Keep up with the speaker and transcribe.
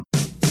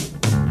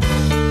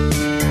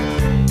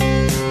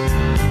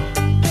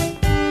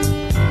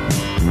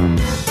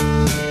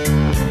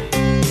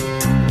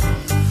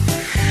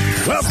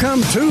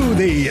Welcome to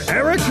the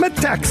Eric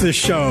Metaxas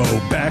Show.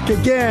 Back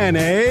again,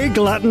 eh?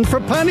 Glutton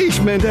for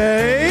punishment,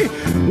 eh?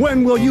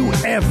 When will you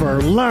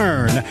ever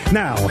learn?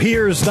 Now,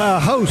 here's the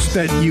host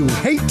that you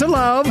hate to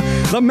love,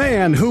 the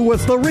man who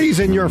was the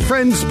reason your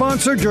friend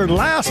sponsored your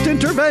last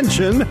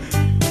intervention,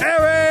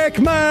 Eric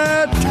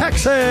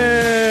Metaxas.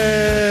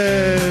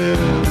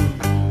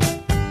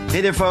 Hey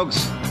there,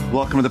 folks.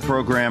 Welcome to the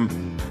program.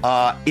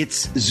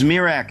 It's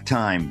Zmirak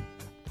time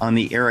on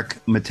the Eric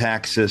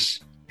Metaxas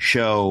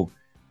Show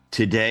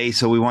today.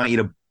 So we want you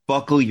to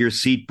buckle your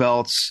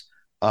seatbelts.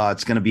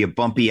 It's going to be a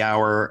bumpy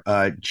hour.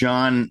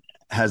 John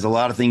has a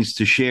lot of things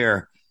to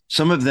share,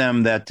 some of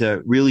them that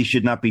really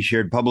should not be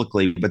shared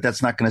publicly, but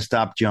that's not going to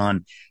stop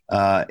John.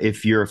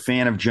 If you're a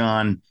fan of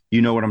John,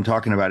 you know what I'm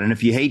talking about. And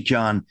if you hate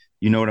John,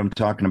 you know what I'm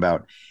talking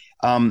about.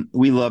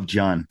 We love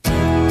John.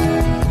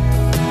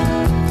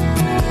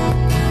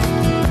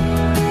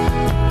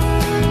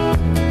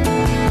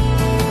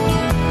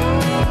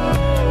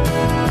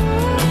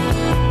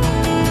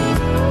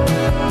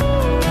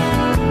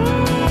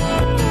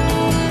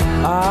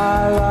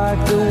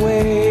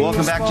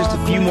 Back just a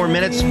few more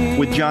minutes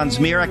with John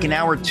Zmirak. In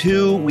hour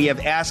two, we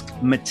have Ask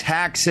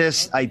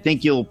Metaxas. I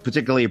think you'll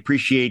particularly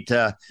appreciate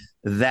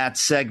that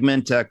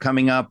segment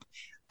coming up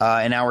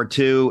in hour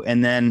two.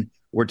 And then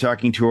we're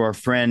talking to our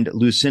friend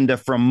Lucinda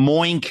from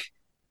Moink,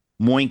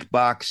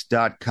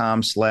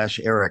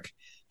 moinkbox.com/Eric.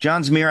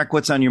 John Zmirak,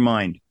 what's on your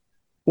mind?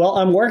 Well,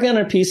 I'm working on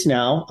a piece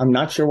now. I'm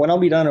not sure when I'll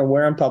be done or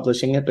where I'm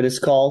publishing it, but it's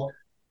called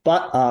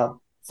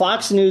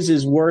Fox News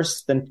is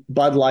Worse Than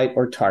Bud Light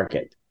or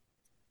Target.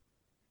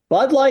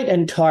 Bud Light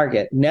and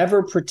Target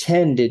never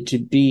pretended to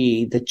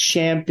be the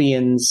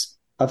champions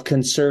of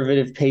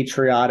conservative,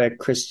 patriotic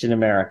Christian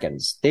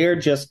Americans. They're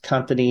just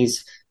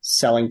companies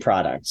selling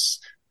products.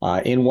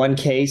 In one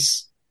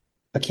case,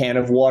 a can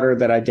of water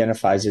that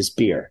identifies as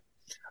beer.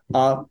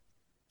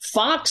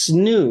 Fox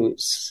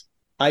News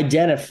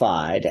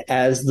identified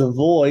as the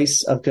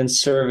voice of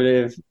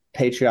conservative,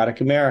 patriotic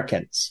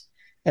Americans.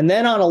 And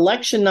then on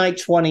election night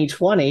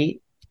 2020,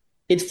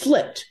 it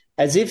flipped.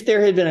 As if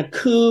there had been a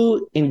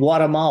coup in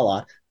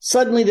Guatemala,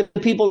 suddenly the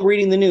people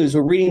reading the news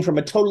were reading from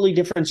a totally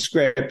different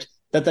script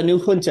that the new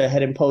junta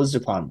had imposed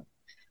upon them.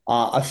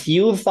 A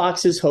few of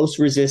Fox's hosts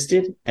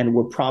resisted and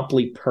were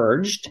promptly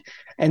purged.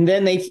 And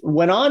then they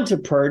went on to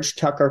purge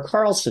Tucker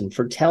Carlson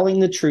for telling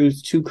the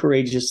truth too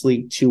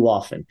courageously too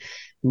often.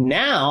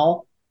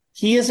 Now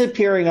he is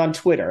appearing on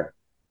Twitter,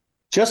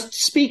 just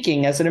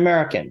speaking as an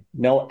American.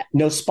 No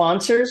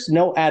sponsors,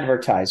 no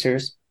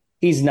advertisers.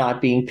 He's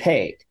not being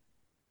paid.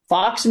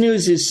 Fox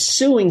News is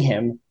suing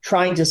him,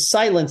 trying to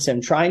silence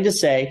him, trying to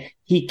say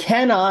he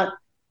cannot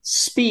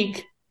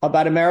speak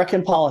about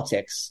American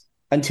politics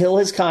until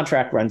his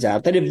contract runs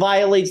out, that it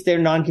violates their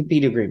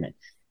non-compete agreement.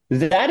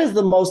 That is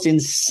the most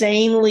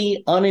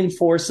insanely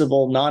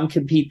unenforceable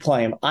non-compete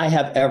claim I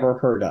have ever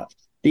heard of.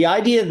 The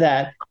idea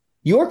that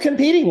you're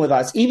competing with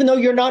us, even though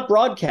you're not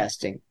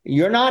broadcasting,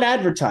 you're not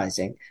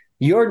advertising,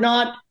 you're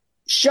not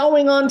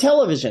showing on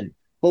television,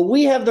 but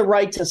we have the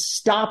right to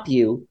stop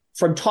you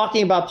from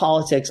talking about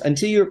politics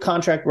until your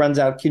contract runs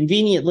out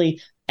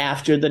conveniently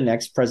after the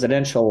next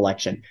presidential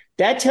election.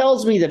 That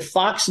tells me that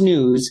Fox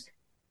News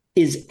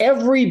is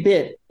every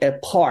bit a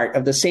part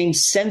of the same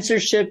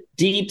censorship,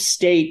 deep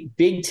state,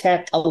 big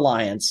tech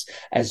alliance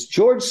as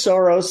George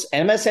Soros,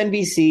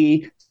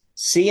 MSNBC,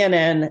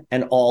 CNN,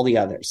 and all the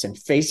others, and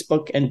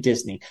Facebook and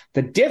Disney.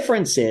 The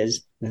difference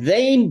is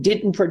they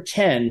didn't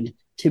pretend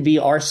to be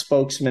our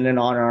spokesman and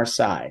on our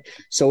side.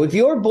 So if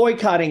you're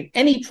boycotting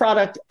any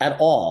product at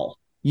all,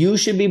 you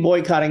should be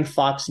boycotting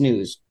Fox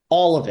News,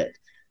 all of it.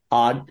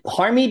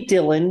 Harmeet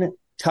Dillon,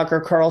 Tucker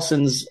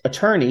Carlson's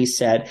attorney,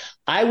 said,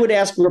 I would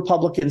ask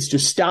Republicans to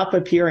stop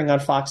appearing on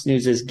Fox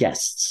News as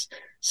guests.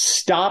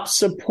 Stop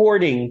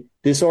supporting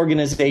this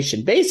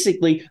organization.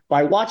 Basically,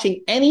 by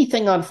watching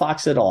anything on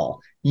Fox at all,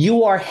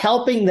 you are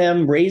helping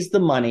them raise the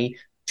money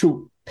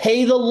to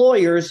pay the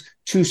lawyers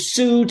to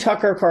sue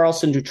Tucker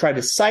Carlson to try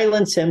to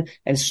silence him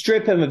and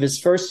strip him of his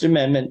First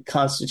Amendment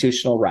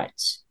constitutional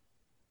rights.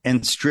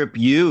 And strip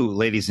you,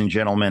 ladies and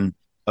gentlemen,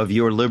 of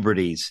your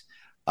liberties,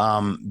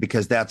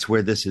 because that's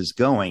where this is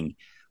going.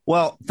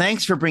 Well,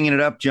 thanks for bringing it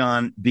up,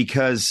 John,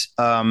 because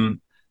I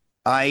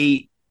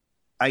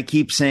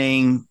keep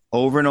saying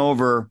over and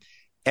over,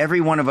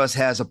 every one of us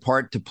has a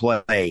part to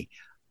play.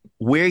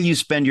 Where you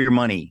spend your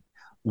money,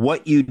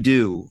 what you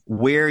do,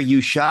 where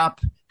you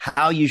shop,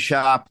 how you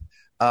shop,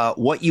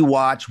 what you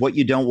watch, what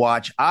you don't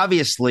watch.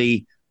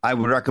 Obviously, I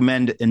would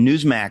recommend a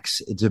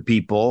Newsmax to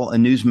people, a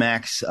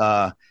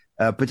Newsmax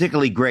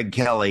particularly Greg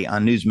Kelly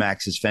on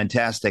Newsmax is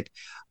fantastic.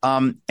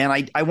 And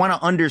I want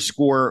to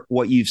underscore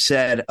what you've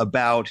said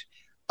about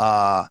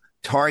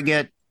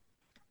Target,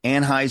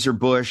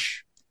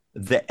 Anheuser-Busch,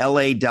 the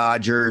LA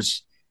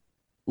Dodgers.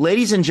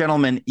 Ladies and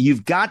gentlemen,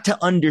 you've got to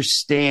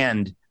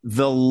understand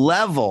the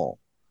level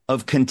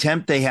of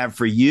contempt they have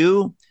for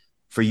you,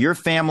 for your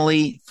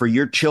family, for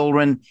your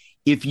children.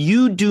 If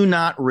you do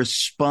not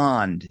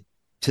respond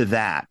to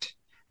that,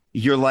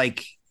 you're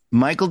like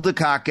Michael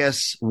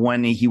Dukakis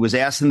when he was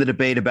asked in the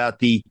debate about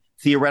the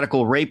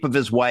theoretical rape of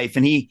his wife,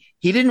 and he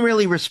didn't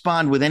really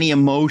respond with any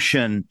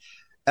emotion,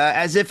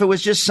 as if it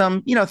was just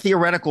some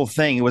theoretical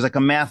thing. It was like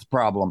a math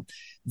problem.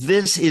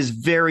 This is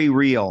very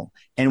real,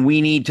 and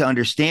we need to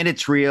understand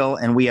it's real,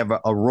 and we have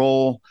a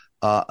role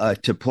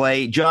to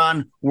play.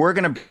 John, we're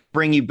going to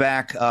bring you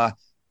back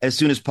as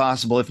soon as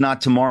possible. If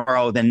not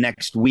tomorrow, then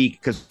next week,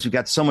 because we've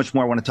got so much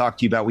more I want to talk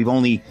to you about. We've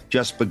only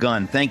just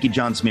begun. Thank you,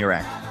 John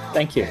Zmirak.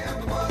 Thank you.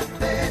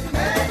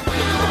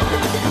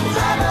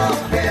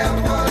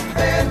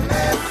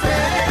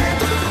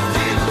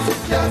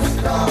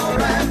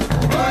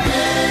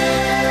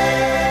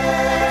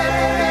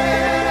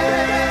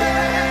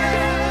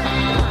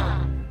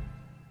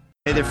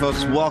 Hey there,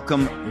 folks.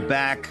 Welcome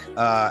back.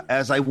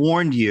 As I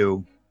warned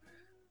you,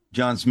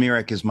 John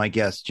Zmirak is my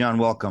guest. John,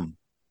 welcome.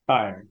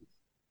 Hi.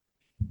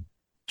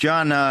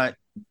 John,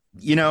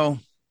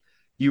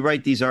 you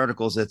write these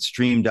articles at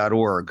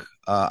stream.org.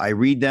 I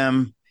read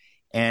them,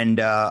 and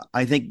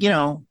I think,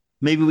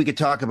 maybe we could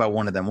talk about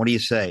one of them. What do you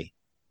say?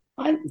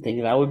 I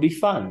think that would be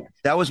fun.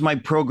 That was my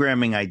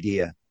programming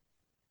idea.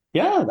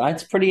 Yeah,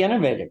 that's pretty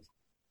innovative.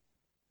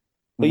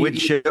 But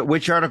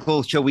Which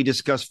article shall we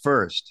discuss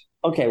first?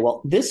 Okay,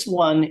 well, this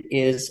one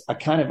is a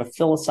kind of a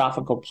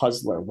philosophical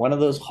puzzler, one of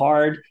those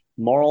hard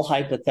moral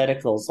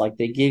hypotheticals like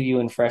they give you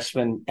in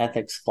freshman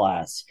ethics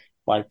class,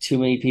 like too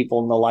many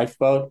people in the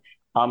lifeboat.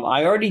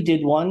 I already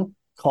did one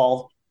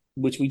called,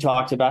 which we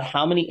talked about,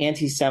 how many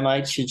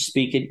anti-Semites should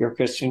speak at your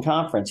Christian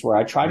conference, where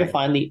I try to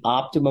find the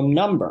optimum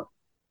number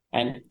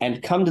and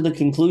come to the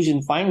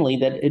conclusion finally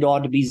that it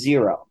ought to be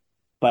 0.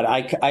 But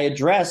I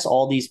address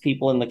all these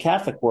people in the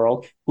Catholic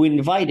world who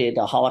invited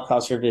a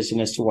Holocaust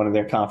revisionist to one of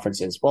their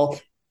conferences. Well,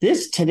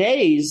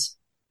 today's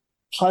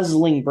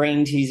puzzling,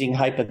 brain-teasing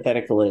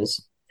hypothetical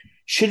is,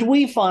 should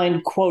we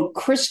find, quote,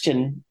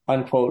 Christian,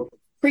 unquote,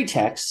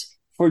 pretexts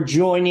for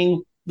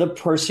joining the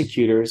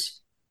persecutors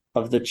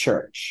of the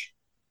church?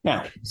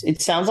 Now,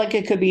 it sounds like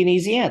it could be an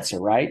easy answer,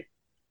 right?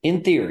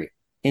 In theory.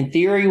 In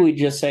theory, we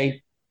just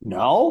say,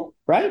 no,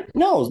 right?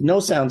 No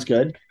sounds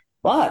good.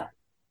 But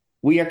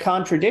we are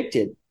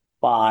contradicted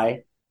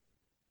by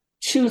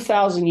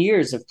 2,000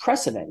 years of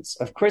precedents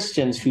of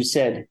Christians who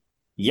said,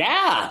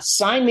 yeah,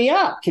 sign me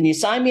up. Can you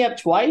sign me up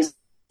twice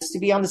to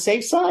be on the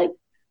safe side?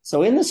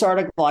 So in this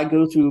article, I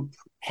go through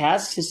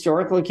past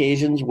historical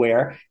occasions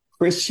where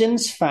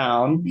Christians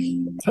found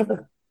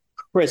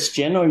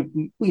Christian, or,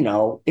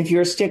 if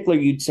you're a stickler,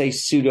 you'd say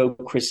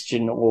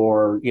pseudo-Christian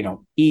or,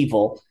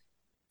 evil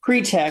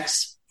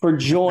pretexts for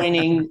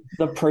joining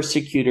the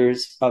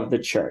persecutors of the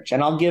church.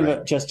 And I'll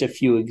give just a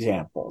few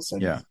examples.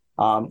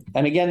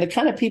 And again, the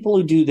kind of people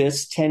who do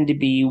this tend to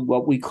be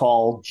what we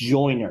call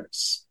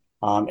joiners.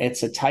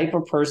 It's a type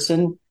of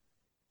person,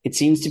 it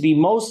seems to be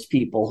most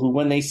people, who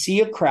when they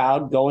see a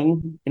crowd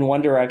going in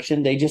one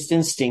direction, they just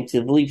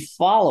instinctively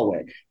follow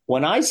it.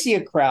 When I see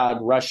a crowd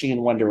rushing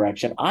in one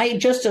direction, I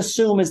just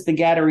assume it's the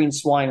Gadarene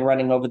swine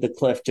running over the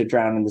cliff to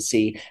drown in the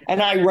sea,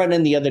 and I run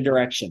in the other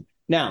direction.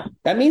 Now,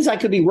 that means I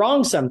could be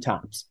wrong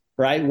sometimes,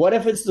 right? What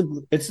if it's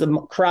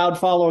the crowd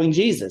following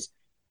Jesus?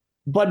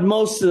 But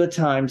most of the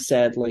time,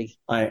 sadly,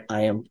 I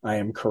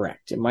am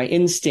correct. And my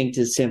instinct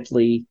is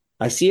simply,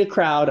 I see a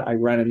crowd, I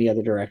run in the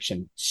other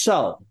direction.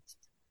 So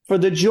for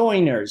the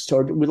joiners,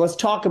 let's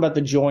talk about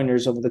the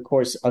joiners over the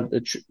course of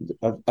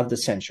the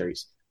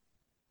centuries.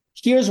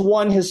 Here's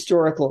one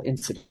historical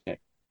incident.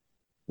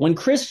 When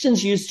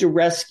Christians used to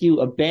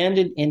rescue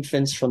abandoned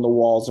infants from the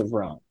walls of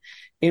Rome.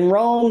 In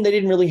Rome, they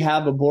didn't really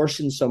have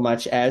abortion so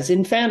much as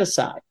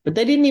infanticide, but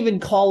they didn't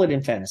even call it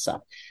infanticide.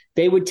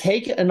 They would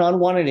take an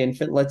unwanted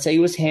infant, let's say he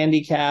was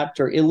handicapped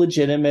or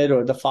illegitimate,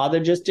 or the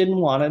father just didn't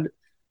want it,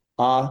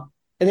 and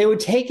they would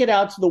take it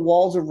out to the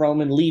walls of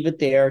Rome and leave it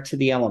there to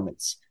the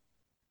elements.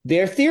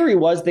 Their theory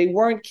was they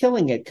weren't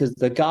killing it because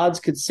the gods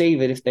could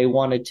save it if they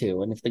wanted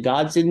to, and if the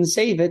gods didn't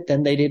save it,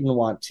 then they didn't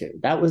want to.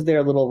 That was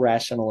their little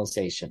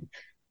rationalization.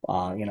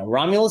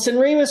 Romulus and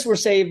Remus were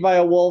saved by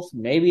a wolf.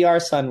 Maybe our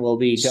son will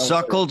be.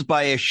 Suckled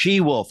by a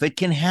she-wolf. It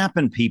can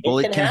happen, people.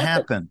 It can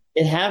happen.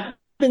 It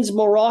happens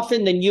more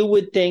often than you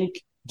would think.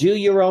 Do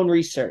your own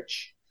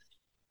research.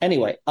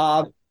 Anyway,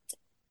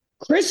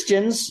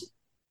 Christians,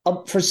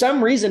 for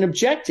some reason,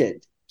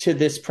 objected to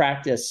this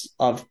practice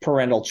of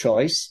parental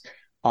choice,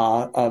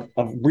 of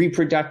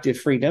reproductive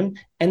freedom,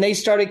 and they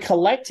started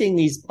collecting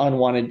these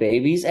unwanted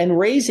babies and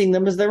raising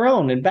them as their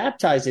own and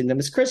baptizing them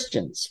as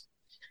Christians.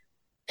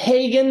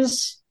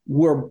 Pagans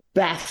were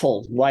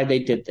baffled why they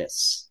did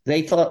this.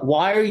 They thought,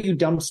 why are you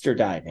dumpster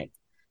diving?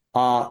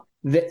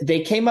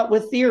 They came up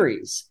with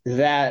theories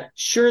that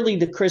surely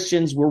the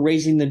Christians were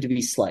raising them to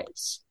be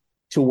slaves,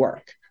 to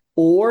work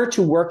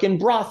in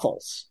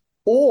brothels,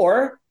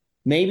 or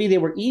maybe they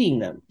were eating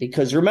them.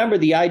 Because remember,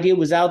 the idea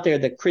was out there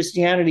that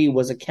Christianity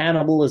was a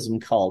cannibalism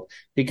cult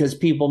because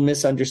people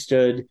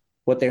misunderstood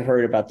what they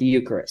heard about the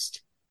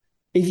Eucharist.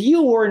 If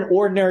you were an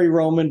ordinary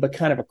Roman but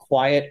kind of a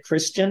quiet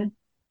Christian,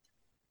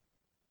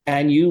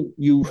 and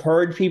you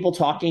heard people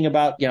talking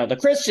about, the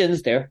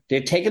Christians, they're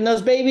taking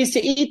those babies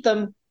to eat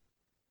them.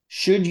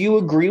 Should you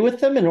agree with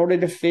them in order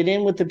to fit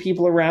in with the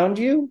people around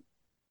you?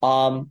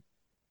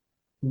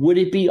 would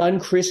it be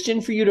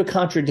unchristian for you to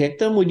contradict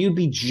them? Would you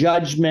be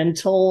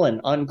judgmental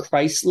and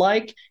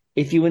unchristlike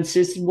if you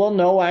insisted, well,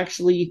 no,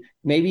 actually,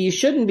 maybe you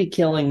shouldn't be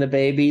killing the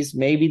babies.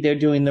 Maybe they're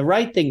doing the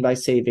right thing by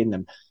saving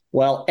them.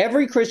 Well,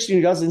 every Christian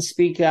who doesn't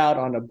speak out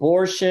on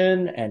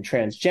abortion and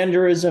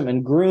transgenderism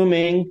and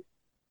grooming,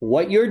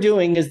 what you're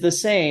doing is the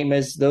same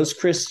as those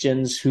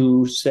Christians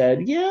who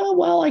said, yeah,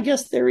 well, I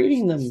guess they're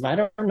eating them. I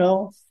don't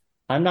know.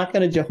 I'm not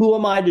going to, who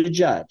am I to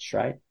judge,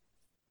 right?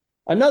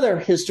 Another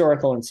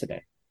historical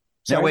incident.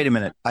 Now, wait a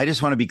minute. I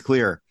just want to be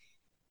clear.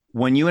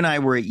 When you and I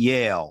were at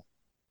Yale,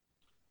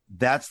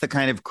 that's the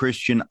kind of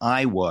Christian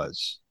I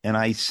was. And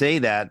I say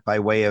that by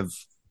way of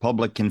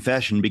public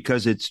confession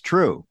because it's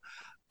true.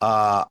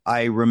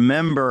 I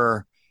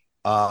remember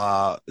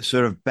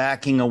sort of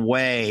backing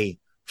away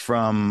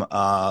from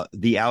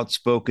the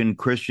outspoken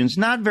Christians,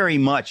 not very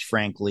much,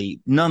 frankly.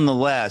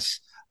 Nonetheless,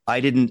 I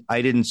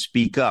didn't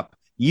speak up.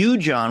 You,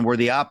 John, were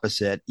the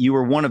opposite. You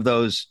were one of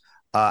those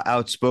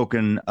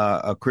outspoken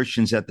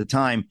Christians at the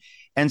time.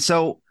 And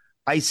so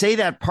I say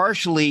that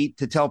partially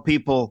to tell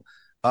people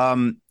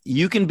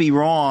you can be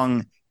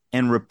wrong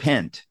and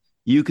repent.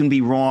 You can be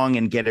wrong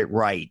and get it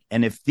right.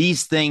 And if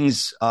these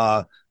things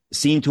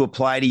seem to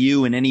apply to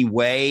you in any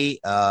way,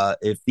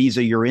 if these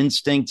are your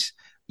instincts,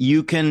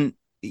 you can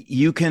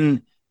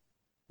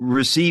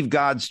receive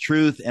God's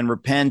truth and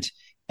repent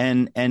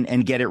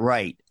and get it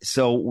right.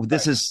 So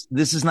this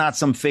is not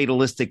some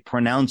fatalistic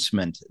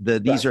pronouncement.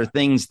 These are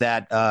things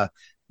that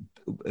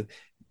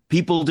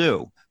people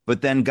do,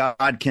 but then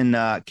God can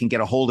get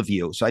a hold of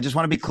you. So I just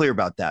want to be clear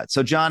about that.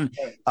 So John,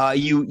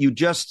 you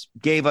just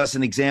gave us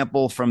an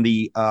example from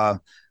the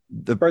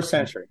first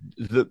century,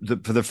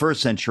 for the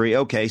first century.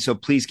 Okay, so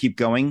please keep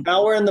going.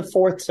 Now we're in the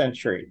fourth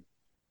century.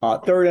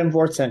 Third and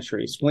fourth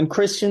centuries, when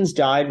Christians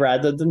died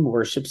rather than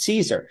worship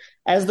Caesar.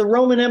 As the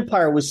Roman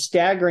Empire was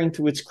staggering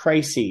through its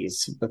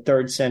crises, the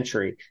third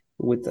century,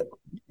 with the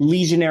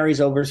legionaries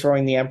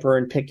overthrowing the emperor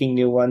and picking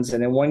new ones,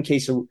 and in one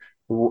case,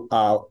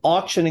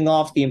 auctioning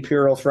off the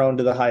imperial throne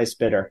to the highest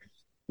bidder.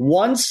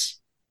 Once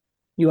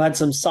you had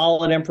some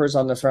solid emperors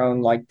on the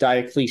throne, like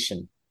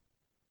Diocletian,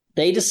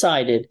 they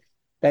decided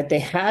that they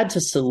had to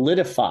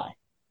solidify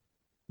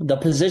the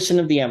position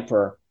of the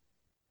emperor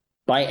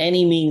by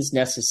any means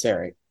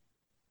necessary.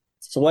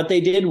 So what they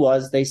did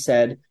was they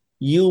said,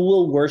 you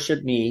will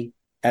worship me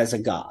as a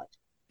god.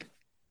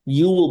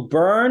 You will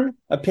burn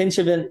a pinch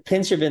of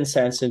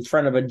incense in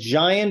front of a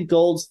giant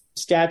gold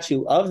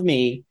statue of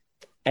me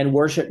and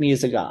worship me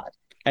as a god.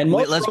 And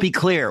let's be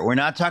clear. We're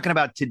not talking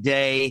about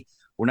today.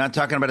 We're not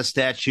talking about a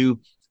statue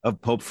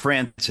of Pope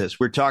Francis.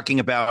 We're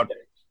talking about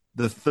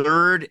the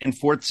third and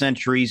fourth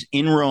centuries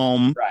in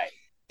Rome. Right.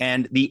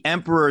 And the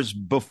emperors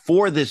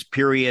before this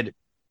period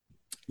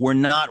were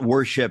not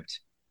worshipped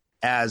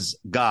as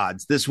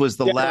gods. This was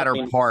the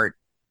latter part.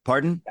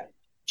 Pardon?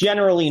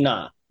 Generally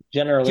not.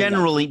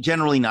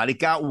 Generally not. It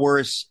got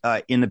worse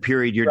in the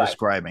period you're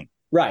describing.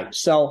 Right.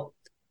 So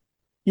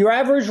your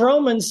average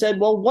Roman said,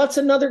 well, what's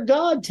another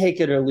god?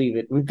 Take it or leave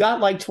it. We've got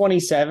like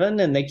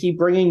 27 and they keep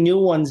bringing new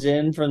ones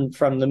in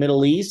from the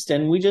Middle East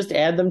and we just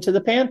add them to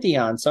the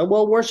pantheon. So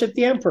we'll worship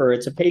the emperor.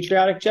 It's a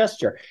patriotic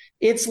gesture.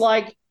 It's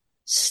like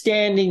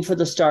standing for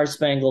the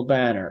Star-Spangled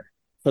Banner.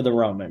 For the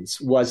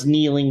Romans was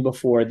kneeling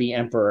before the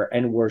emperor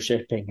and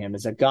worshiping him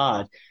as a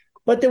god.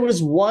 But there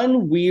was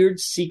one weird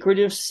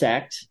secretive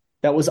sect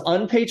that was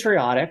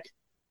unpatriotic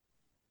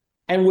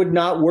and would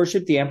not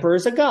worship the emperor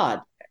as a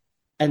god.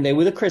 And they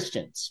were the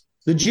Christians.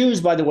 The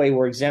Jews, by the way,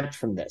 were exempt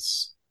from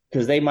this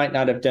because they might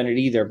not have done it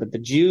either. But the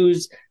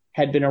Jews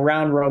had been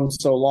around Rome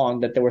so long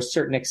that there were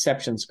certain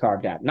exceptions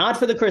carved out. Not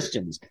for the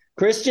Christians.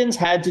 Christians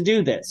had to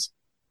do this.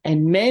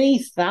 And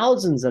many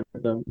thousands of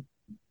them,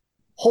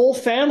 whole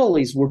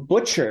families were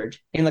butchered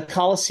in the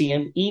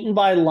Colosseum, eaten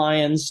by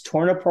lions,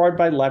 torn apart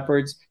by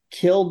leopards,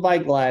 killed by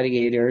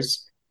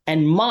gladiators,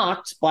 and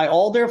mocked by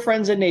all their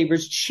friends and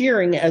neighbors,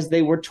 cheering as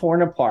they were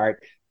torn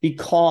apart.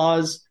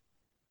 Because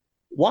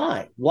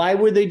why? Why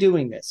were they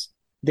doing this?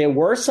 There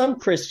were some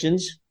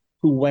Christians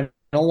who went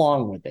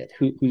along with it,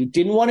 who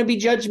didn't want to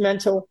be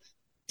judgmental,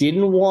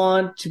 didn't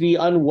want to be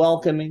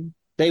unwelcoming.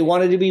 They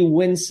wanted to be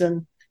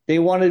winsome. They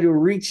wanted to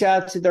reach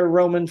out to their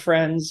Roman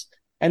friends.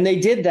 And they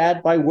did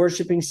that by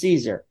worshiping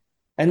Caesar.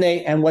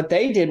 And what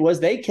they did was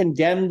they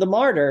condemned the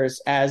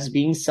martyrs as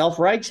being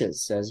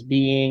self-righteous, as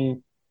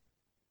being,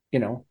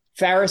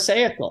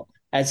 Pharisaical,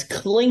 as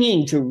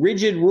clinging to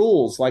rigid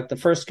rules like the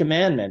first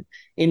commandment,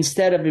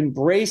 instead of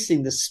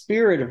embracing the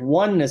spirit of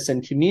oneness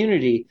and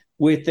community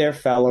with their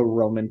fellow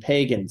Roman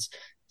pagans.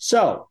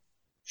 So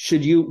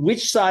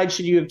which side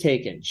should you have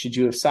taken? Should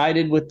you have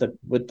sided with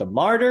the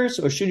martyrs,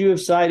 or should you have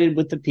sided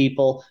with the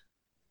people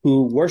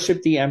who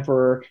worship the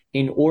emperor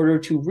in order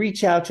to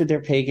reach out to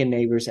their pagan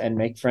neighbors and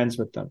make friends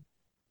with them?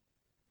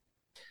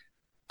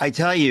 I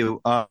tell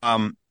you,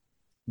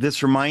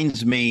 this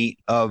reminds me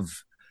of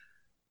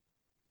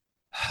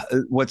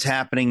what's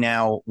happening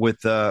now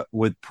with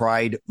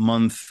Pride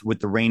Month, with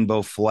the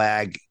rainbow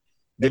flag.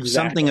 There's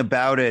something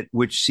about it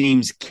which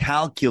seems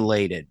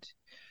calculated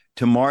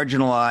to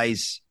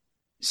marginalize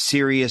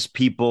serious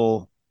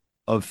people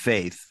of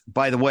faith.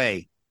 By the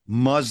way,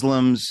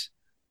 Muslims,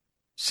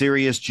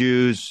 serious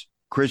Jews,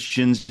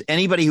 Christians,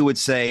 anybody who would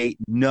say,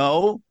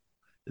 no,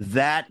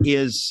 that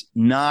is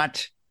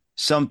not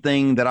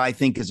something that I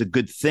think is a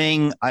good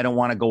thing. I don't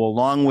want to go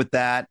along with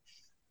that.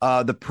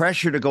 The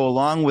pressure to go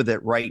along with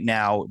it right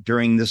now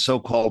during the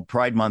so-called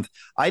Pride Month,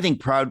 I think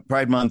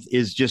Pride Month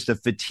is just a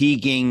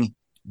fatiguing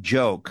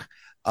joke.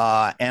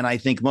 And I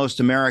think most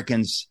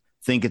Americans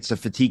think it's a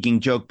fatiguing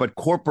joke, but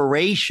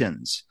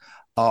corporations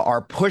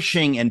are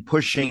pushing and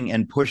pushing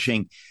and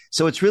pushing.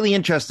 So it's really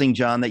interesting,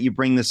 John, that you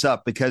bring this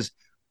up, because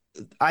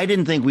I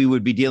didn't think we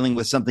would be dealing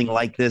with something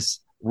like this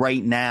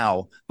right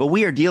now, but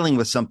we are dealing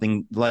with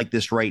something like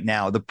this right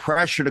now. The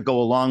pressure to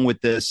go along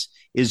with this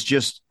is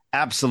just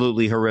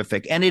absolutely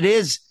horrific. And it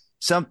is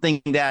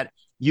something that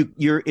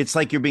it's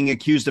like you're being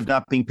accused of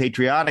not being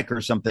patriotic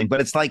or something, but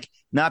it's like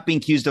not being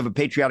accused of a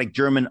patriotic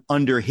German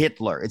under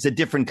Hitler. It's a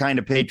different kind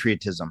of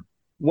patriotism.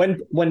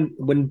 When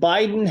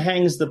Biden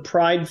hangs the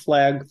pride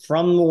flag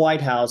from the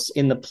White House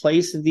in the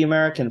place of the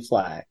American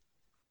flag,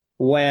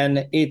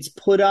 when it's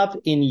put up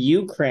in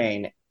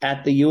Ukraine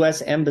at the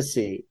U.S.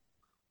 Embassy,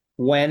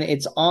 when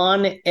it's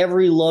on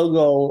every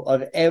logo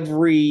of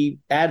every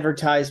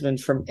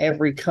advertisement from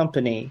every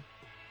company,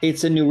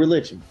 it's a new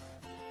religion.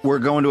 We're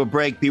going to a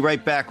break. Be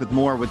right back with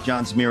more with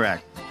John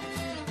Zmirak.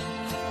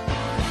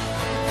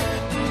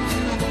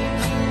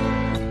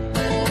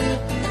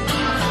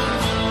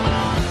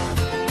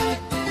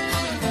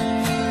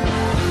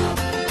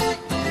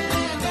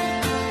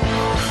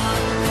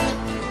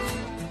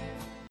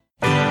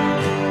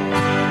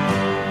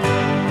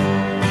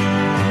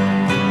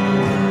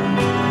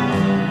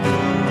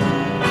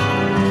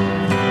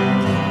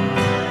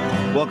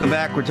 Welcome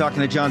back. We're talking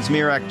to John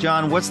Zmirak.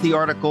 John, what's the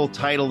article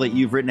title that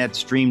you've written at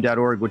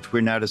stream.org, which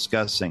we're now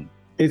discussing?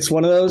 It's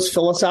one of those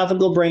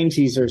philosophical brain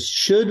teasers.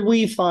 Should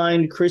we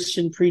find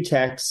Christian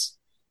pretexts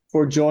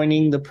for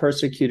joining the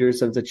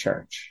persecutors of the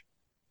church?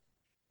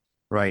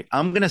 Right.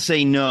 I'm going to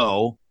say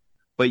no,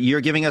 but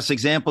you're giving us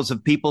examples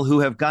of people who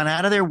have gone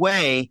out of their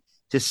way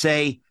to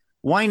say,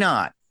 why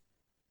not?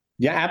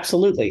 Yeah,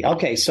 absolutely.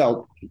 Okay,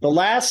 so the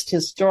last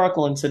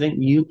historical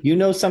incident you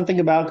know something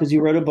about because you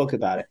wrote a book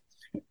about it.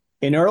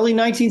 In early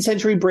 19th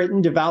century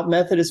Britain, devout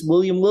Methodist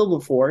William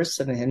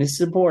Wilberforce and his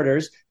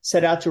supporters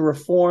set out to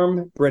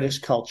reform British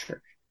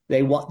culture.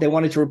 They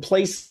wanted to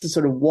replace the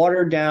sort of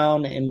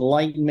watered-down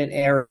Enlightenment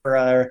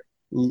era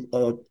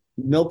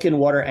milk and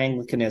water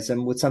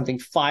Anglicanism with something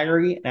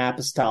fiery and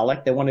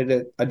apostolic. They wanted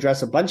to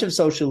address a bunch of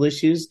social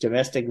issues,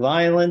 domestic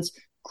violence,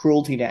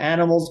 cruelty to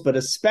animals, but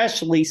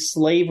especially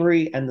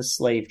slavery and the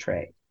slave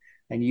trade.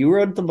 And you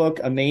wrote the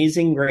book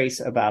Amazing Grace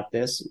about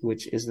this,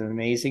 which is an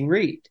amazing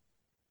read.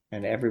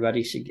 And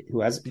everybody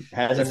who has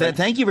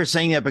Thank you for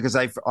saying that, because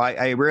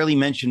I rarely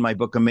mention my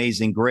book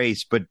Amazing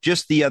Grace, but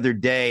just the other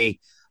day,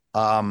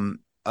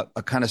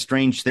 a kind of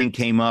strange thing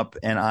came up,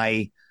 and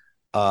I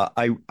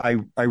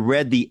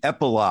read the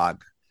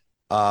epilogue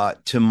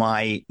to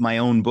my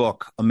own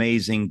book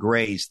Amazing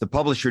Grace. The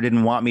publisher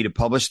didn't want me to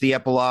publish the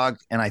epilogue,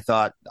 and I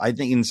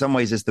think in some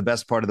ways it's the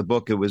best part of the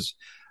book. It was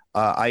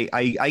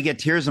I get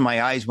tears in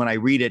my eyes when I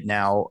read it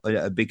now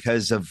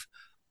because of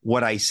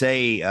what I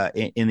say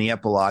in the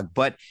epilogue.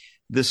 But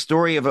the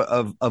story of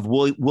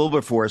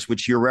Wilberforce,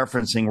 which you're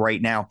referencing right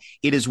now,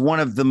 it is one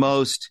of the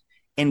most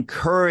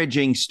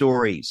encouraging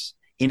stories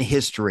in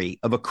history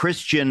of a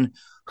Christian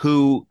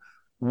who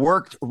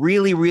worked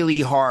really,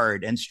 really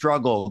hard and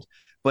struggled,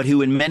 but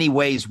who in many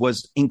ways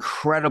was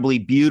incredibly,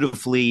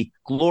 beautifully,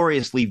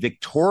 gloriously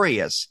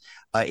victorious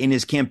in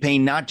his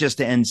campaign, not just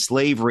to end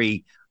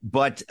slavery,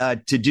 but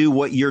to do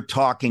what you're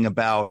talking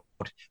about,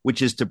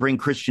 which is to bring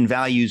Christian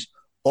values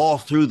all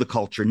through the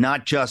culture,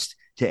 not just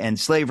to end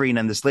slavery and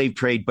end the slave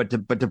trade, but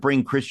to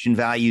bring Christian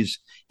values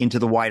into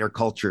the wider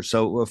culture.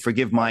 So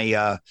forgive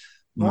my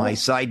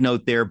side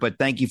note there, but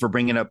thank you for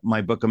bringing up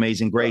my book,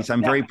 Amazing Grace.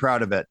 I'm very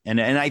proud of it.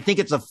 And I think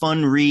it's a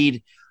fun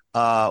read,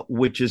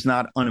 which is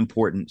not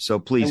unimportant. So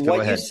please go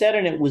ahead. What you said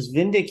in it was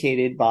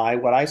vindicated by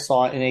what I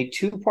saw in a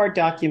two-part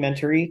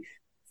documentary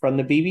from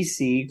the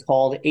BBC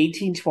called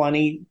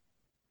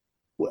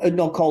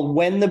called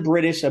When the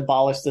British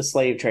Abolished the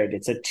Slave Trade.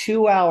 It's a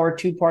 2-hour,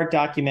 two-part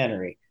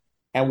documentary.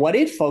 And what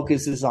it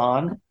focuses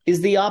on is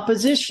the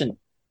opposition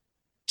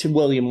to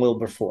William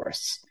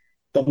Wilberforce.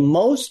 The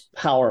most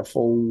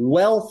powerful,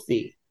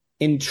 wealthy,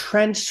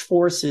 entrenched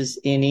forces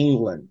in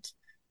England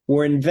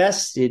were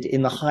invested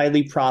in the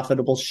highly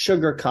profitable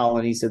sugar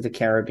colonies of the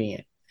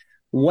Caribbean.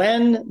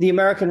 When the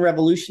American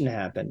Revolution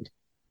happened,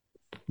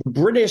 the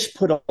British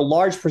put a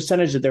large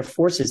percentage of their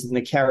forces in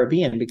the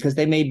Caribbean because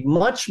they made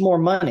much more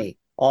money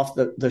off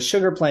the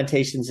sugar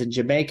plantations in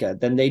Jamaica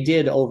than they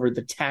did over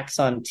the tax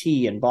on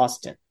tea in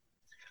Boston.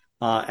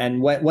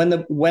 And when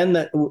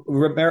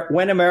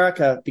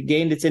America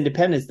gained its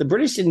independence, the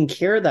British didn't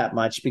care that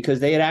much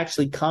because they had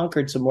actually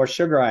conquered some more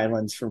sugar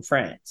islands from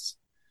France.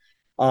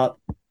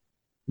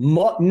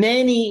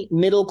 Many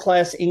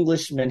middle-class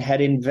Englishmen had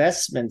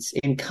investments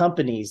in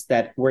companies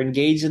that were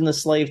engaged in the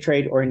slave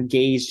trade or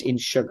engaged in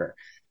sugar.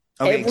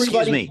 Okay,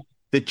 excuse me.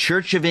 The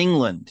Church of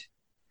England.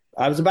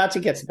 I was about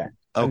to get to that.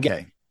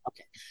 Okay.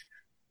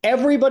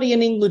 Everybody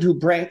in England who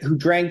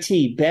drank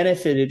tea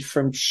benefited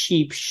from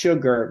cheap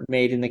sugar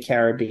made in the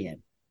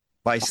Caribbean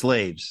By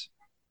slaves.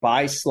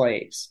 by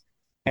slaves.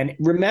 And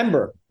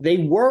remember, they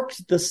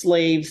worked the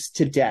slaves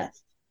to death.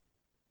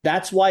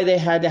 That's why they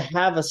had to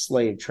have a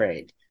slave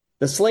trade.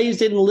 The slaves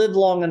didn't live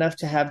long enough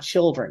to have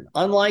children,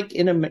 unlike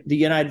in the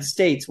United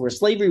States, where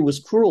slavery was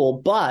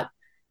cruel, but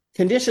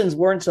conditions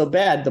weren't so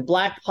bad. The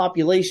black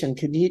population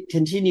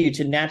continued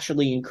to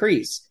naturally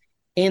increase.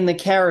 In the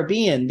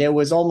Caribbean, there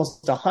was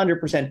almost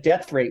 100%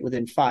 death rate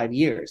within 5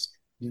 years.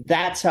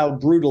 That's how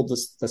brutal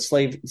the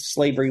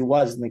slavery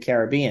was in the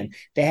Caribbean.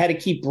 They had to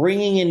keep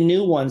bringing in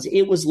new ones.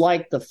 It was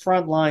like the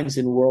front lines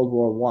in World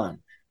War I,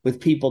 with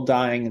people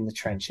dying in the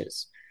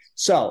trenches.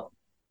 So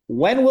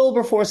when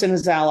Wilberforce and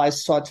his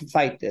allies sought to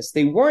fight this,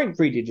 they weren't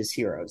greeted as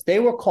heroes. They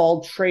were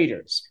called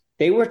traitors.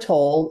 They were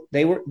told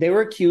they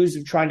were accused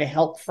of trying to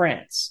help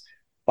France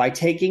by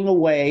taking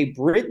away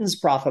Britain's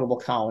profitable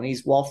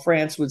colonies while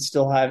France would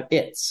still have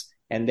its,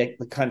 and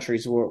the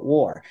countries were at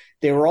war.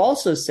 They were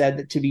also said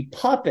that to be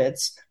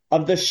puppets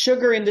of the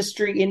sugar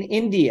industry in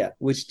India,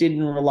 which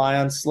didn't rely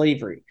on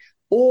slavery.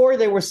 Or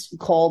they were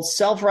called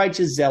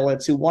self-righteous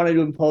zealots who wanted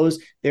to impose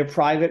their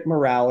private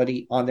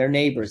morality on their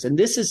neighbors. And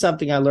this is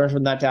something I learned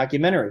from that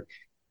documentary.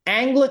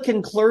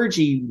 Anglican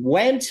clergy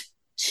went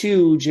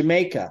to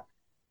Jamaica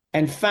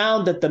and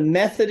found that the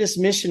Methodist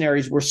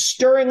missionaries were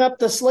stirring up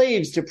the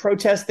slaves to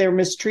protest their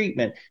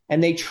mistreatment.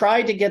 And they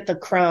tried to get the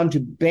crown to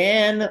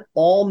ban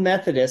all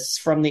Methodists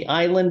from the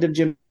island of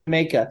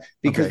Jamaica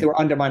because they were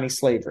undermining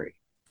slavery.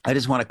 I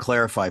just want to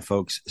clarify,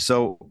 folks.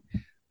 So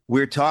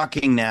we're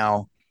talking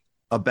now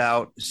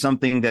about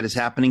something that is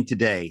happening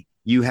today.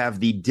 You have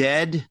the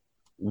dead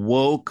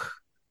woke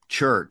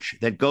church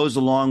that goes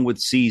along with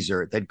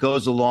Caesar, that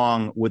goes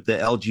along with the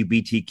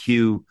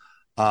LGBTQ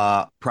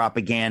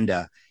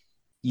propaganda.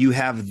 You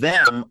have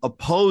them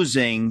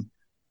opposing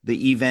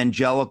the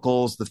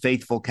evangelicals, the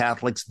faithful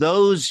Catholics,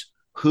 those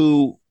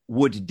who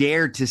would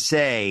dare to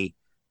say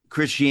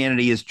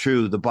Christianity is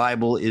true, the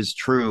Bible is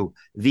true,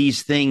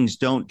 these things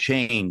don't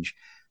change.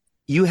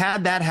 You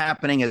had that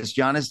happening, as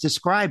John is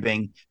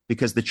describing,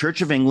 because the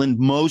Church of England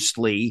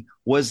mostly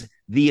was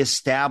the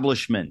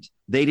establishment.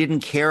 They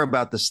didn't care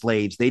about the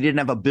slaves. They didn't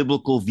have a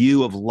biblical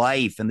view of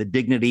life and the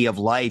dignity of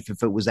life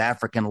if it was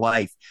African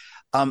life.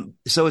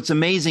 So it's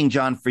amazing,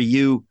 John, for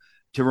you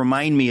to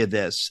remind me of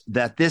this,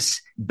 that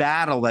this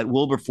battle that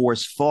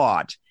Wilberforce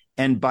fought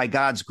and by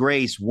God's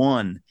grace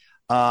won,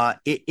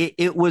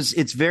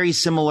 it's very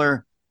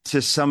similar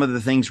to some of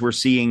the things we're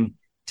seeing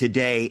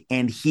today.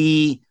 And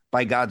he,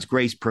 by God's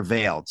grace,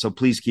 prevailed. So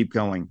please keep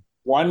going.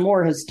 One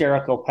more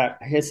historical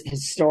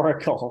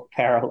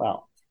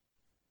parallel.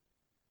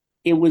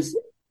 It was,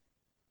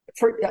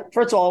 first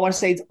of all, I want to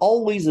say it's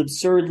always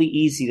absurdly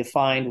easy to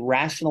find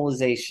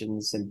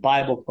rationalizations and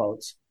Bible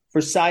quotes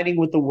for siding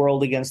with the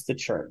world against the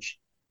church.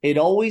 It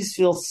always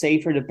feels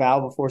safer to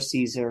bow before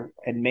Caesar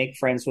and make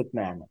friends with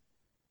Mammon.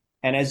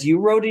 And as you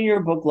wrote in your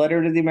book,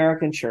 Letter to the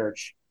American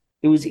Church,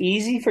 it was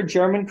easy for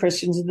German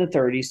Christians in the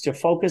 30s to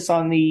focus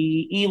on the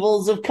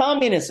evils of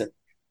communism,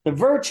 the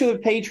virtue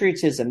of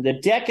patriotism, the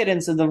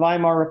decadence of the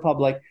Weimar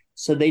Republic,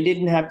 so they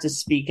didn't have to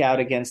speak out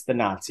against the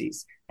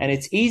Nazis. And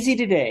it's easy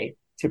today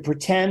to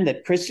pretend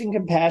that Christian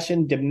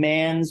compassion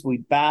demands we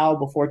bow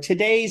before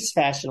today's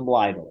fashionable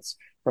idols,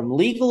 from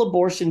legal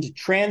abortion to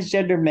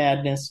transgender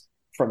madness,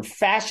 from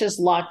fascist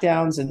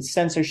lockdowns and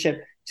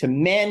censorship to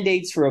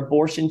mandates for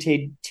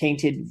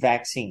abortion-tainted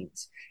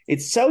vaccines.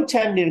 It's so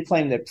tempting to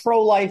claim that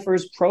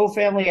pro-lifers,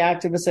 pro-family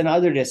activists, and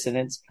other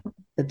dissidents,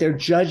 that they're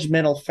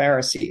judgmental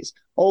Pharisees.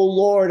 Oh,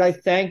 Lord, I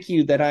thank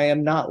you that I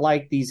am not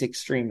like these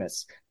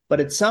extremists. But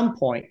at some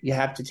point, you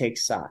have to take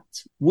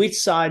sides. Which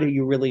side are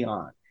you really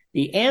on?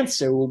 The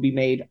answer will be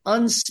made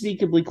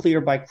unspeakably clear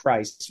by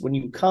Christ when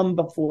you come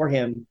before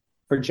him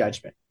for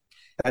judgment.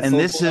 That's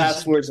the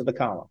last words of the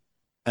column.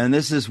 And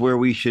this is where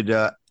we should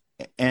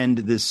end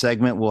this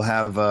segment. We'll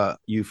have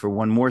you for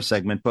one more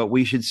segment, but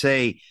we should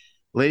say,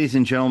 ladies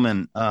and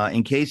gentlemen,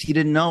 in case you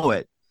didn't know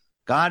it,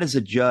 God is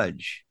a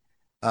judge.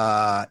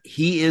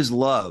 He is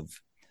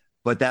love,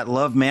 but that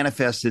love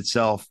manifests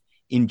itself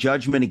in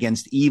judgment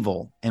against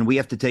evil. And we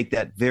have to take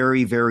that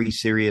very, very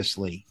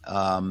seriously.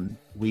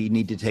 We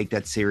need to take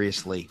that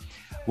seriously.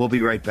 We'll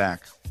be right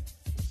back.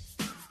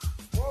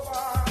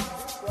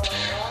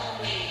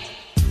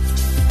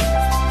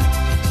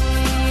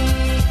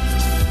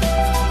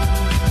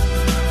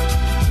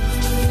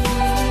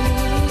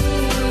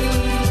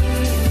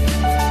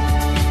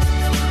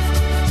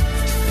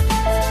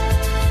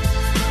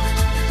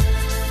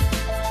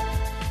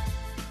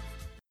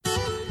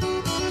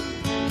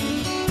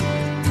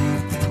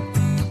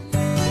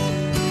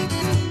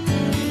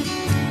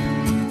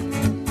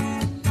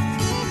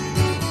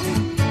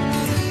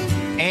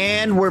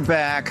 And we're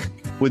back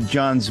with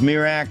John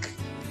Zmirak.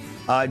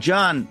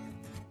 John,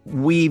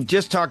 we've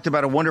just talked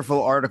about a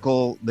wonderful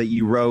article that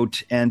you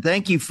wrote, and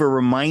thank you for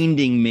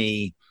reminding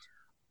me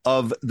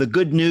of the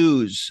good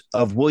news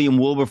of William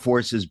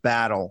Wilberforce's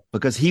battle,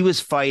 because he was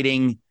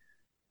fighting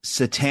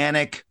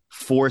satanic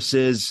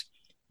forces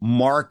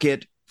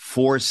market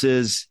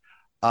forces.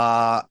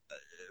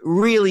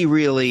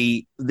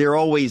 Really, they're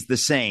always the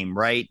same,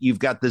 right? You've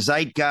got the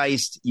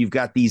zeitgeist, you've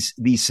got these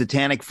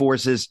satanic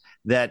forces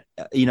that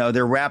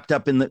they're wrapped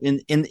up in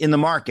the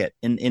market,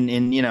 in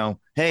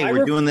hey,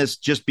 we're doing this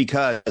just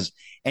because.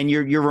 And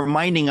you're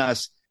reminding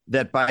us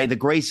that by the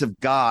grace of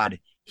God,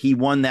 he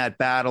won that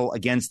battle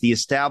against the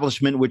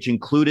establishment, which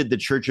included the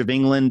Church of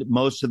England,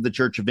 most of the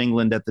Church of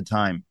England at the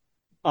time.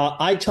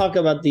 I talk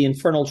about the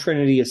infernal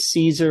trinity of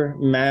Caesar,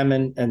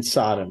 Mammon, and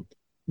Sodom.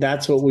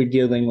 That's what we're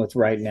dealing with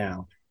right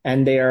now.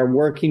 And they are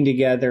working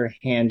together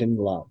hand in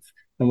glove.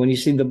 And when you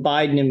see the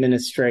Biden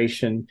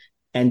administration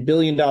and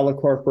billion-dollar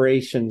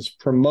corporations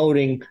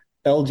promoting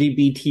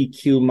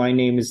LGBTQ, my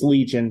name is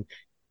Legion,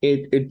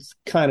 it's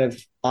kind of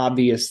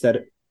obvious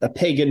that a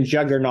pagan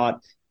juggernaut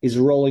is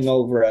rolling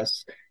over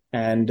us.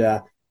 And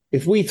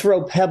if we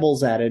throw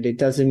pebbles at it, it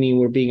doesn't mean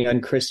we're being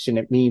unchristian.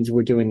 It means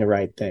we're doing the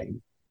right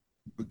thing.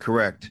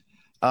 Correct.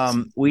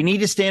 We need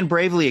to stand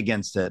bravely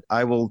against it.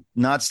 I will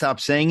not stop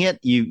saying it.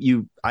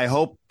 I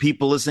hope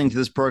people listening to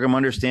this program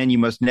understand you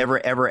must never,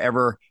 ever,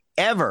 ever,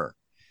 ever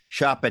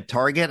shop at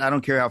Target. I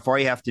don't care how far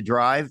you have to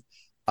drive.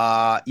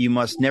 You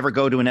must never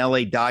go to an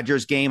LA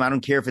Dodgers game. I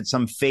don't care if it's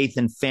some faith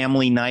and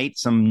family night,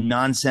 some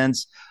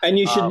nonsense. And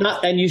you should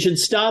not. And you should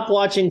stop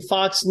watching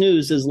Fox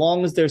News as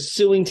long as they're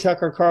suing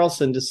Tucker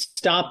Carlson to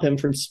stop him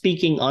from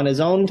speaking on his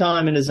own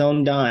time and his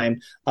own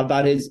dime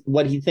about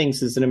what he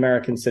thinks is an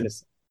American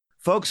citizen.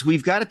 Folks,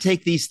 we've got to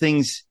take these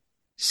things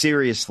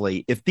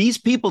seriously. If these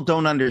people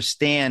don't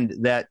understand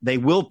that they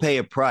will pay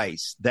a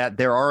price, that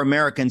there are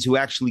Americans who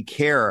actually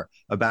care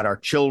about our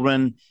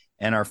children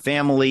and our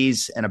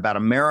families and about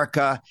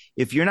America,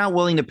 if you're not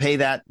willing to pay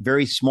that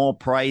very small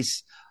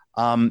price,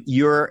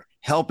 you're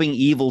helping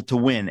evil to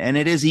win. And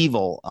it is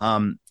evil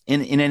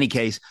in any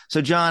case.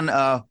 So, John,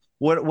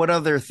 what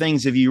other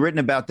things have you written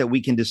about that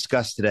we can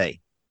discuss today?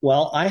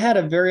 Well, I had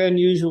a very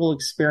unusual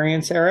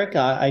experience, Eric.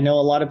 I know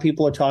a lot of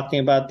people are talking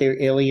about their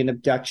alien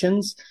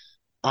abductions.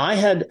 I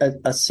had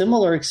a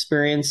similar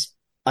experience.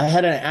 I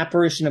had an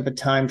apparition of a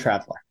time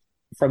traveler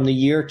from the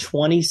year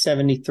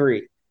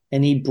 2073,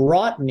 and he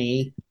brought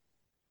me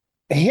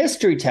a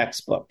history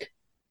textbook,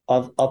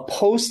 of a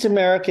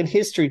post-American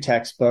history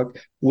textbook,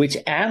 which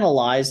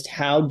analyzed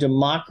how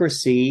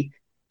democracy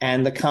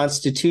and the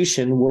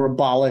Constitution were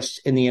abolished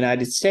in the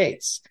United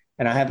States.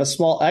 And I have a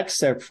small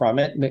excerpt from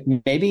it.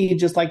 Maybe you'd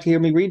just like to hear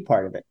me read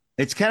part of it.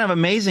 It's kind of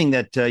amazing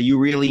that you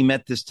really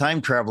met this time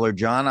traveler,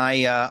 John.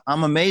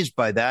 I'm amazed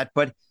by that.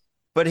 But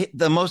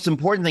the most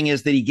important thing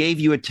is that he gave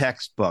you a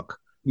textbook.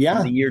 Yeah.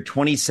 From the year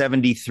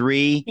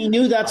 2073. He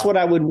knew that's what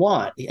I would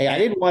want. I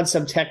didn't want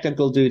some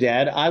technical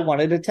doodad. I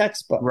wanted a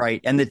textbook.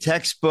 Right. And the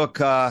textbook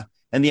and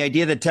the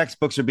idea that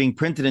textbooks are being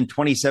printed in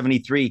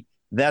 2073,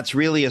 that's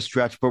really a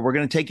stretch. But we're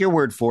going to take your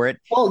word for it.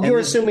 Well, you're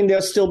assuming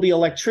there'll still be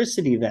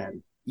electricity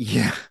then.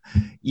 Yeah.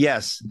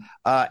 Yes.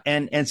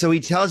 And so he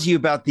tells you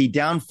about the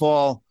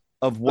downfall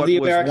of what the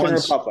was American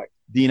once Republic,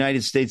 the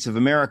United States of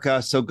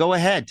America. So go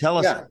ahead. Tell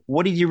us,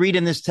 What did you read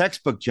in this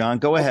textbook, John?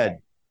 Go ahead.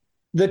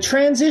 The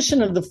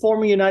transition of the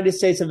former United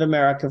States of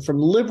America from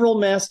liberal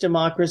mass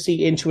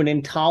democracy into an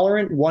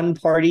intolerant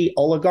one-party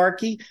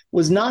oligarchy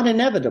was not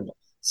inevitable.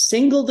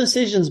 Single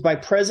decisions by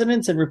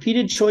presidents and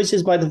repeated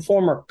choices by the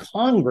former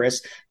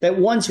Congress that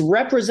once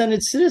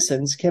represented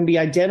citizens can be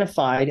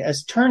identified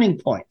as turning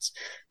points.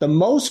 The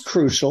most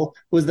crucial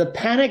was the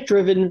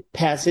panic-driven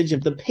passage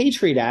of the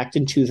Patriot Act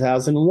in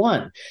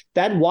 2001.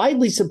 That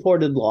widely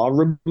supported law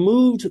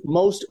removed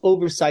most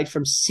oversight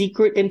from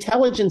secret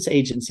intelligence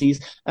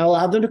agencies and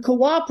allowed them to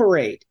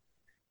cooperate,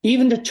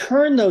 even to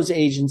turn those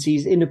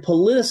agencies into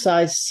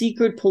politicized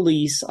secret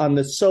police on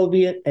the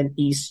Soviet and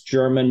East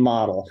German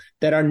model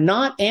that are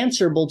not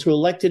answerable to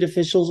elected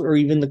officials or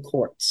even the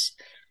courts.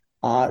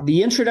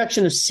 The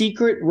introduction of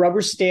secret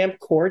rubber stamp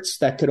courts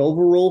that could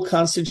overrule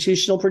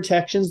constitutional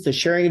protections, the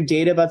sharing of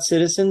data about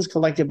citizens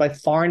collected by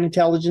foreign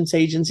intelligence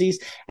agencies,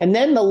 and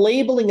then the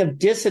labeling of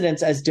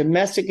dissidents as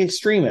domestic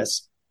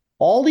extremists.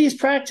 All these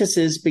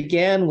practices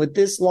began with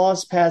this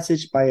law's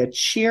passage by a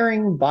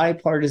cheering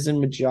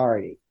bipartisan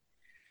majority.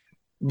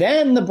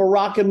 Then the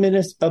Barack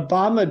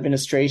Obama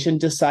administration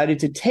decided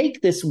to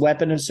take this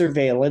weapon of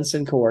surveillance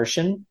and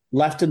coercion,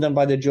 left to them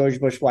by the George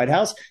Bush White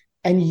House,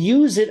 and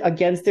use it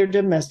against their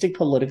domestic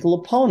political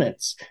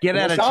opponents. Get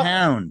out of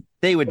town.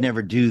 They would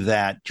never do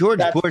that.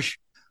 George Bush.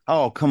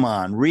 Oh, come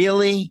on.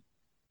 Really?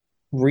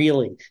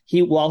 Really.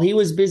 While he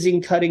was busy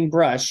cutting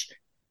brush,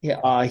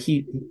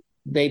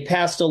 they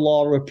passed a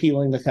law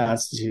repealing the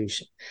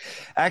Constitution.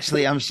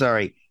 Actually, I'm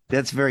sorry.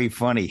 That's very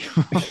funny.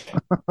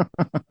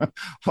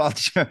 While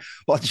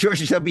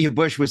George W.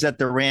 Bush was at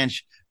the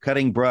ranch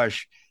cutting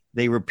brush,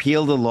 they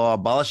repealed a law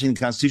abolishing the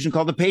Constitution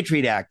called the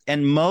Patriot Act.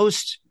 And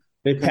most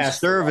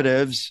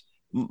conservatives,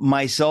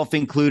 myself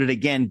included,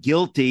 again,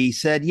 guilty,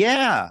 said,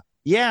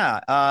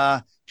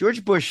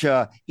 George Bush,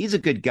 he's a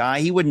good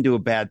guy. He wouldn't do a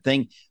bad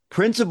thing.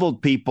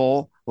 Principled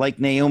people like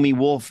Naomi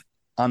Wolf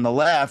on the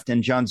left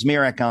and John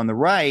Zmirak on the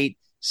right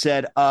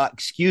said,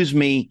 excuse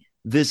me,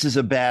 this is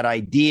a bad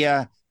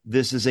idea.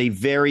 This is a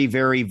very,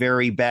 very,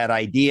 very bad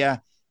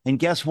idea. And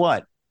guess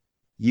what?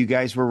 You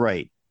guys were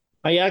right.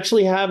 I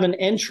actually have an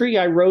entry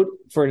I wrote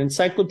for an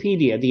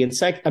encyclopedia, the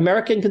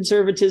American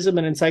Conservatism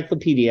and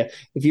Encyclopedia.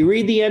 If you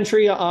read the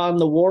entry on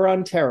the War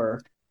on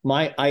Terror,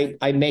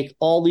 I make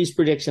all these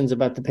predictions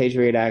about the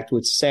Patriot Act,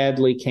 which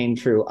sadly came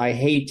true. I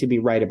hate to be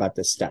right about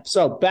this stuff.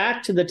 So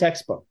back to the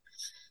textbook.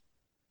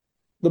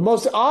 The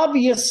most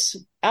obvious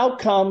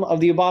outcome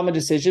of the Obama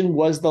decision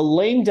was the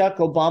lame duck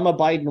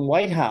Obama-Biden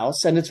White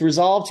House and its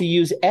resolve to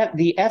use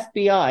the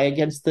FBI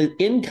against the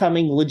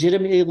incoming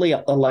legitimately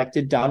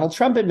elected Donald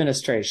Trump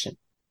administration.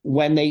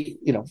 When they,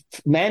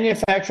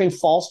 manufacturing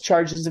false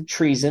charges of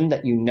treason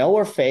that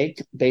are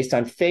fake based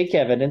on fake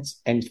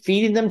evidence and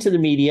feeding them to the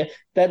media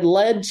that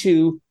led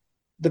to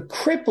the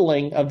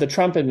crippling of the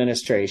Trump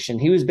administration.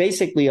 He was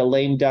basically a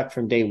lame duck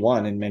from day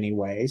one in many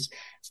ways.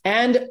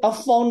 And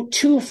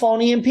two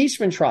phony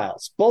impeachment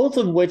trials, both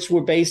of which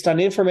were based on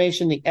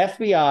information the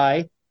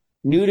FBI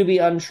knew to be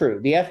untrue.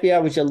 The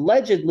FBI, which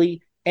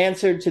allegedly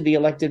answered to the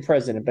elected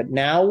president. But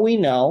now we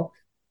know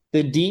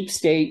the deep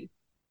state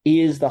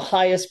is the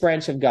highest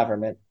branch of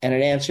government, and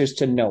it answers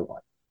to no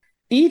one.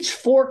 Each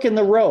fork in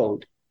the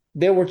road,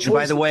 there were choices. And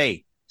by the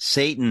way,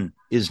 Satan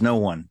is no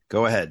one.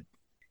 Go ahead.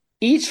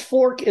 Each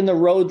fork in the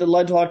road that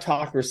led to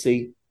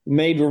autocracy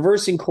made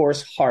reversing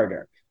course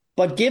harder.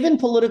 But given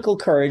political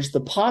courage, the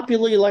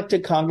popularly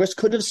elected Congress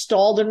could have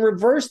stalled and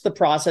reversed the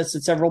process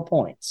at several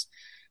points.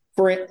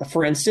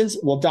 For instance,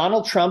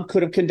 Donald Trump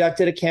could have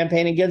conducted a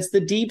campaign against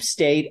the deep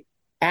state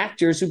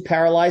actors who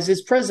paralyzed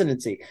his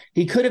presidency.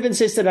 He could have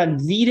insisted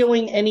on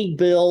vetoing any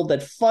bill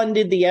that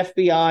funded the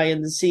FBI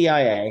and the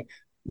CIA,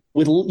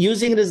 with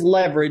using it as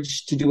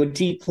leverage to do a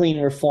deep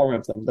clean reform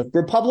of them. The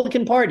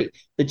Republican Party,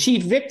 the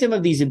chief victim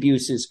of these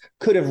abuses,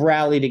 could have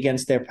rallied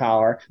against their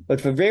power,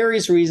 but for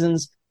various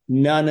reasons,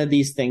 none of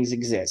these things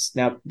exist.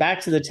 Now, back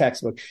to the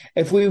textbook.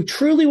 If we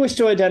truly wish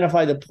to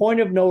identify the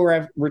point of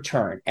no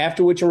return,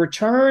 after which a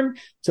return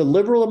to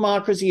liberal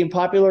democracy and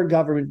popular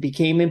government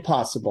became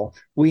impossible,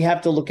 we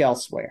have to look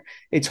elsewhere.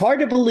 It's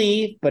hard to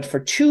believe, but for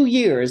 2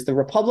 years, the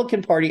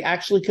Republican Party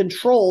actually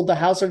controlled the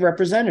House of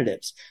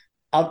Representatives.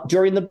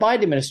 During the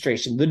Biden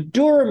administration, the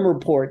Durham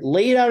report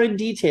laid out in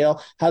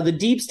detail how the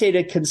deep state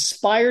had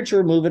conspired to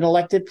remove an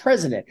elected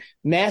president.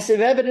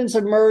 Massive evidence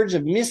emerged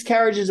of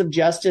miscarriages of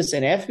justice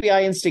and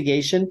FBI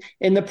instigation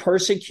in the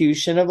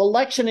persecution of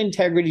election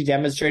integrity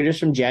demonstrators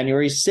from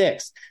January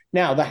 6th.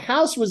 Now, the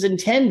House was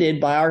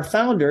intended by our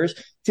founders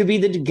to be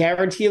the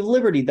guarantee of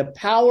liberty, the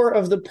power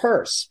of the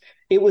purse.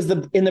 It was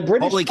in the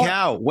British. Holy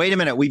cow. Wait a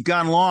minute. We've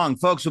gone long.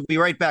 Folks, we'll be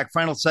right back.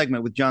 Final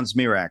segment with John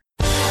Zmirak.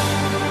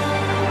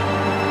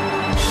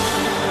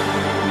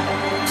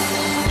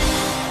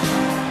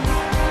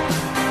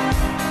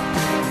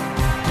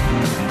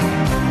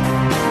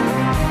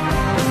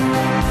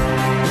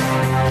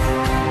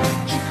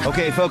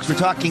 Okay, folks, we're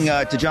talking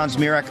to John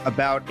Zmirak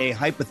about a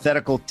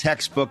hypothetical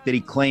textbook that he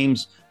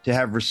claims to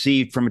have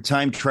received from a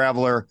time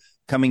traveler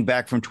coming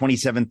back from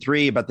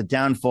 27-3 about the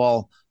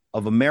downfall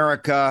of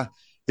America.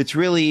 It's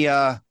really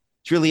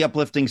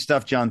uplifting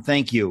stuff, John.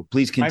 Thank you.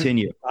 Please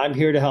continue. I'm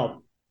here to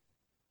help.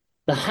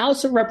 The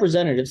House of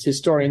Representatives,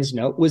 historians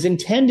note, was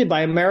intended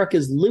by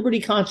America's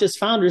liberty-conscious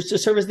founders to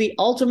serve as the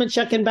ultimate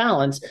check and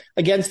balance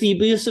against the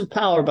abuse of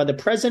power by the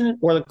president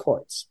or the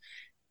courts.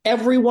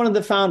 Every one of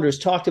the founders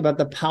talked about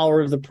the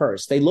power of the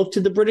purse. They looked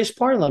to the British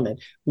Parliament,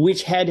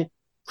 which had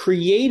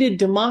created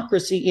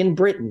democracy in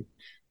Britain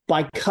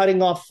by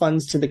cutting off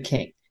funds to the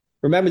king.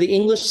 Remember, the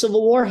English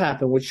Civil War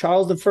happened, where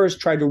Charles I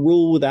tried to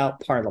rule without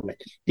Parliament.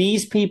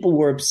 These people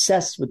were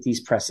obsessed with these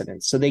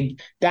precedents. So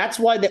that's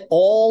why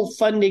all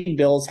funding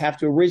bills have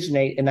to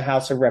originate in the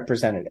House of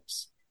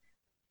Representatives.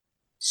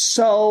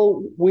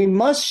 So we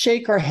must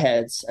shake our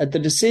heads at the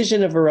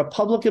decision of a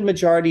Republican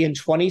majority in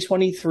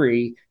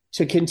 2023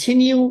 to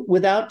continue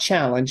without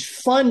challenge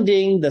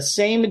funding the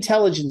same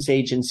intelligence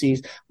agencies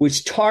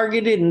which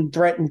targeted and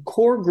threatened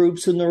core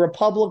groups whom the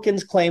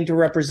Republicans claim to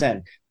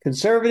represent: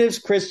 conservatives,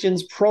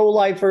 Christians,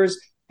 pro-lifers,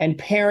 and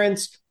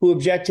parents who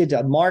objected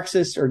to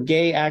Marxist or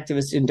gay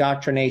activist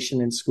indoctrination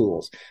in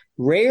schools.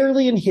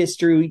 Rarely in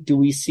history do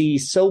we see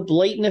so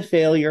blatant a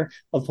failure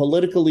of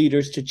political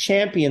leaders to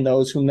champion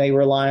those whom they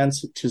rely on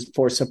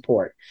for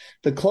support.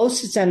 The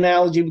closest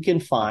analogy we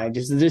can find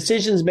is the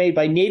decisions made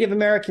by Native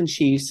American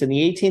chiefs in the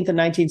 18th and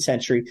 19th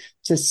century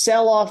to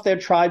sell off their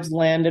tribe's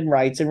land and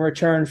rights in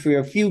return for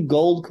a few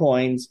gold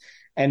coins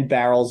and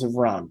barrels of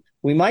rum.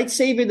 We might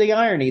savor the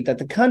irony that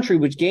the country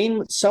which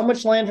gained so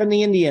much land from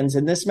the Indians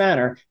in this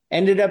manner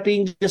ended up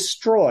being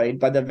destroyed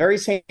by the very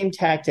same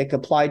tactic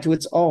applied to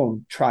its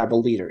own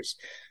tribal leaders.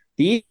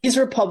 These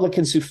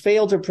Republicans who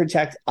failed to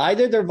protect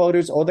either their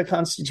voters or the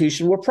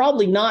Constitution were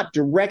probably not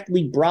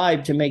directly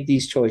bribed to make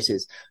these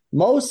choices.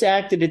 Most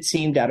acted, it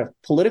seemed, out of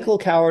political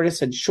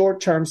cowardice and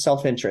short-term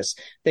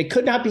self-interest. They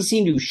could not be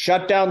seen to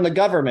shut down the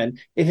government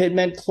if it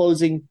meant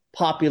closing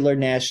popular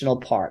national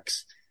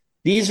parks.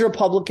 These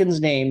Republicans'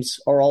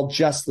 names are all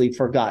justly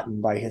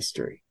forgotten by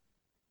history.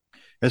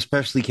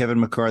 Especially Kevin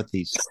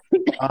McCarthy's.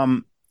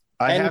 And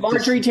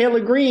Marjorie Taylor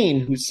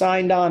Greene, who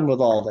signed on with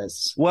all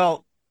this.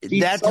 Well,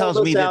 that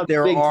tells me that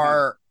there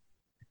are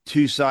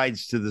two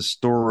sides to the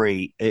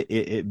story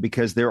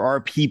because there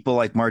are people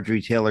like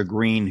Marjorie Taylor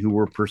Greene who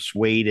were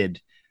persuaded.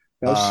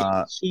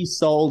 No, she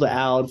sold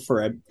out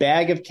for a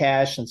bag of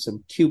cash and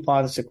some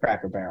coupons to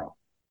Cracker Barrel.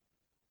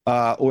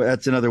 Or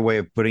that's another way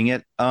of putting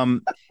it.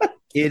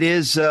 It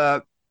is.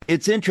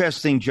 It's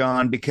interesting,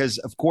 John, because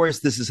of course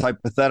this is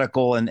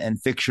hypothetical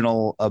and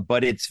fictional,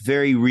 but it's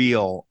very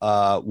real.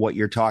 What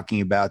you're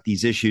talking about,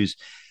 these issues,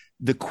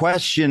 the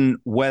question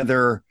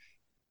whether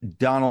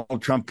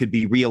Donald Trump could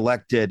be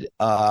reelected,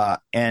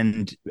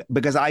 and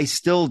because I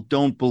still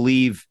don't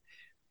believe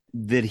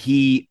that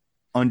he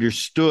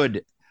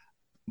understood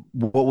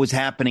what was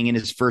happening in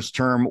his first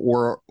term,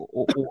 or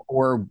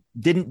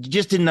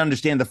didn't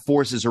understand the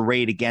forces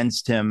arrayed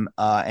against him,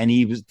 and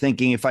he was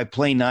thinking, if I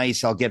play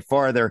nice, I'll get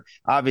farther.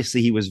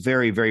 Obviously, he was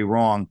very, very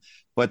wrong.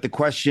 But the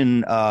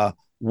question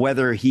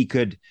whether he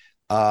could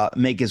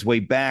make his way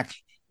back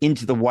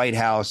into the White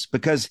House,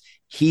 because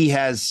he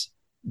has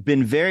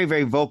been very,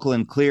 very vocal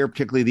and clear,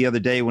 particularly the other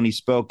day when he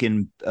spoke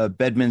in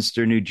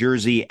Bedminster, New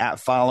Jersey,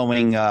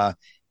 following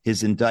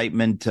his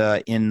indictment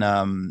in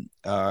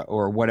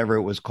or whatever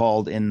it was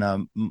called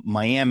in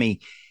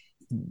Miami,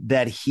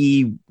 that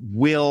he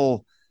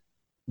will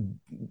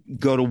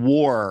go to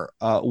war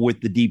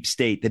with the deep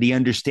state, that he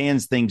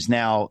understands things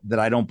now that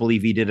I don't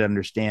believe he did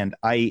understand.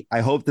 I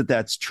hope that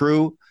that's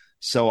true.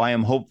 So I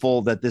am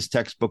hopeful that this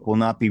textbook will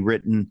not be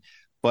written,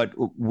 but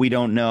we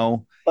don't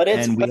know. We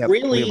have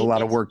a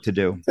lot of work to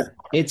do.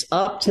 It's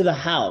up to the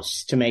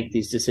House to make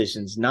these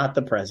decisions, not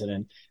the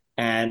president.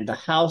 And the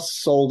House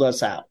sold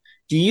us out.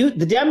 The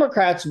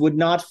Democrats would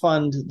not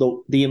fund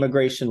the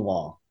immigration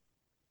wall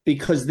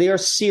because they're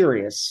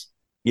serious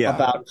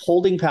about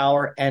holding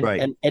power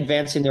and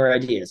advancing their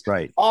ideas.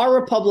 Right. Our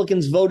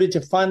Republicans voted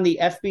to fund the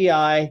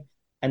FBI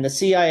and the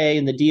CIA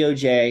and the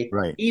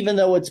DOJ, even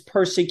though it's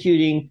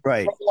persecuting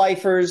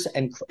pro-lifers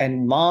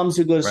and moms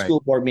who go to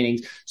school board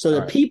meetings. So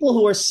the people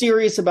who are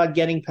serious about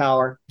getting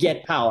power,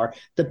 get power.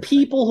 The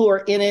people who are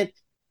in it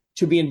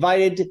to be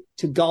invited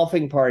to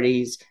golfing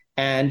parties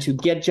and to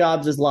get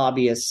jobs as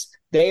lobbyists,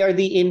 they are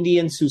the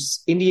Indian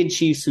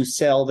chiefs who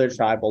sell their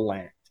tribal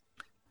land.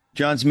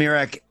 John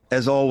Zmirak,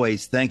 as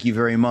always, thank you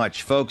very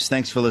much. Folks,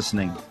 thanks for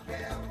listening.